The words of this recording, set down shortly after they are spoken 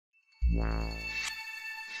Hello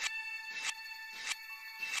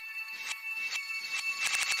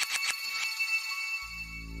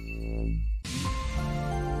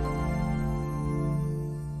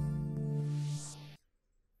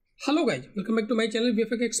guys, welcome back to my channel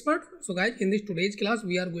vfxexpert. So guys, in this today's class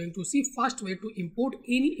we are going to see fast way to import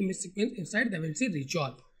any image sequence inside Davinci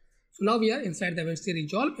Resolve. So now we are inside Davinci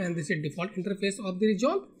Resolve and this is default interface of the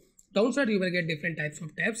Resolve. Downside you will get different types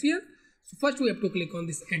of tabs here. So first we have to click on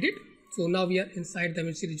this edit. So now we are inside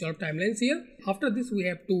Davinci Resolve timelines here. After this we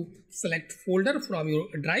have to select folder from your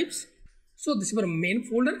drives. So this is our main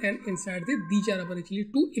folder and inside this these are our actually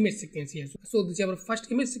two image sequence here. So this is our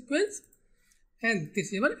first image sequence and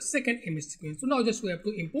this is our second image sequence. So now just we have to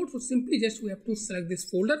import. So simply just we have to select this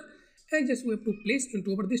folder and just we have to place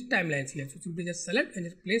into over this timelines here. So simply just select and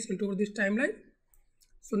just place into over this timeline.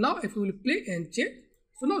 So now if we will play and check,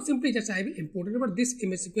 so now simply just I will import over this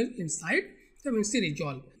image sequence inside Davinci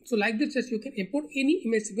Resolve. So like this just you can import any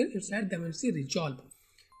image sequence inside Davinci Resolve.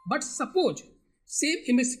 But suppose same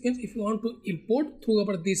image sequence if you want to import through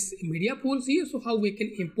our this media pools here. So how we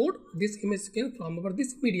can import this image sequence from our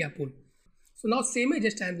this media pool. So now same way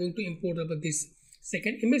just I am going to import over this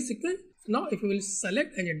second image sequence. So now if you will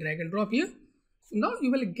select and drag and drop here, so now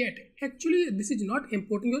you will get actually this is not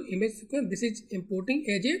importing your image sequence, this is importing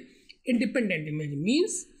as a independent image.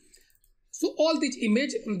 Means so all this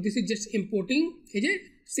image this is just importing as a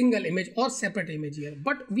single image or separate image here,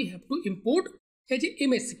 but we have to import as a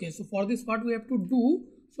image sequence. So for this what we have to do,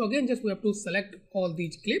 so again just we have to select all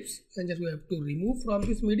these clips and just we have to remove from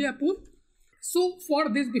this media pool. So for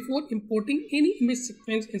this, before importing any image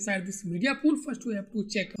sequence inside this media pool, first we have to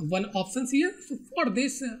check one options here. So for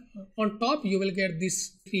this on top you will get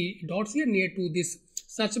these three dots here near to this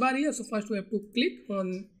search bar here. So first we have to click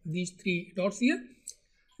on these three dots here,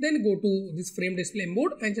 then go to this frame display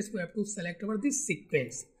mode and just we have to select over this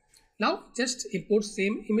sequence. Now just import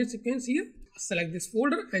same image sequence here, select this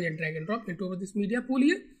folder and then drag and drop into over this media pool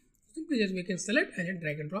here. Simply just we can select and then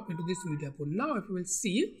drag and drop into this media pool. Now if you will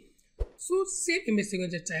see, so same image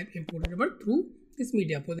sequence just I have imported over through this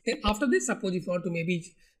media pool. Then after this, suppose if you want to maybe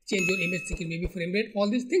change your image sequence, maybe frame rate, all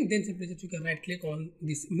these things, then simply just you can right click on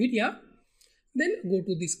this media, then go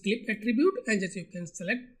to this clip attribute and just you can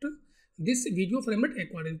select this video frame rate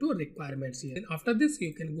according to requirements here. Then after this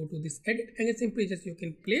you can go to this edit and just simply just you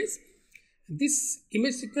can place this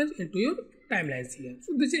image sequence into your timelines here.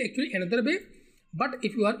 So this is actually another way, but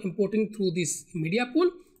if you are importing through this media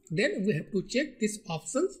pool, then we have to check these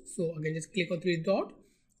options. So again just click on three dot,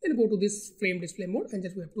 then go to this frame display mode and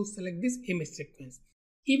just we have to select this image sequence.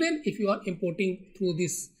 Even if you are importing through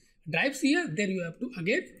this drives here, then you have to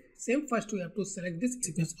again same, first you have to select this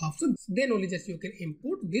sequence option, then only just you can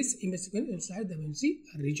import this image sequence inside Davinci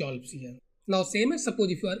Resolve here. Now same as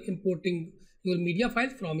suppose if you are importing your media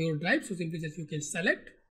files from your drive, so simply just you can select.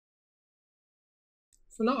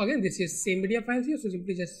 So now again this is same media files here, so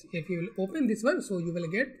simply just if you will open this one, so you will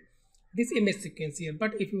get this image sequence here.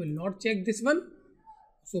 But if you will not check this one,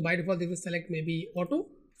 so by default this will select maybe auto,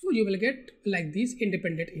 so you will get like this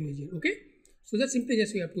independent image here. Okay, so just simply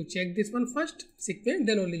just you have to check this one first sequence,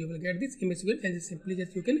 then only you will get this image sequence and just simply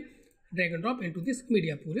just you can drag and drop into this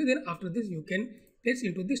media pool here. Then after this you can place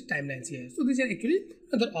into this timelines here. So these are actually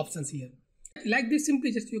other options here. Like this,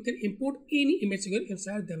 simply just you can import any image sequence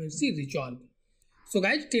inside Davinci Resolve. So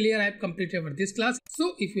guys, till here I have completed over this class.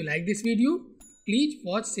 So if you like this video, please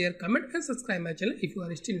watch, share, comment and subscribe my channel if you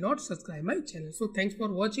are still not subscribed my channel. So thanks for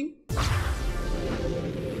watching.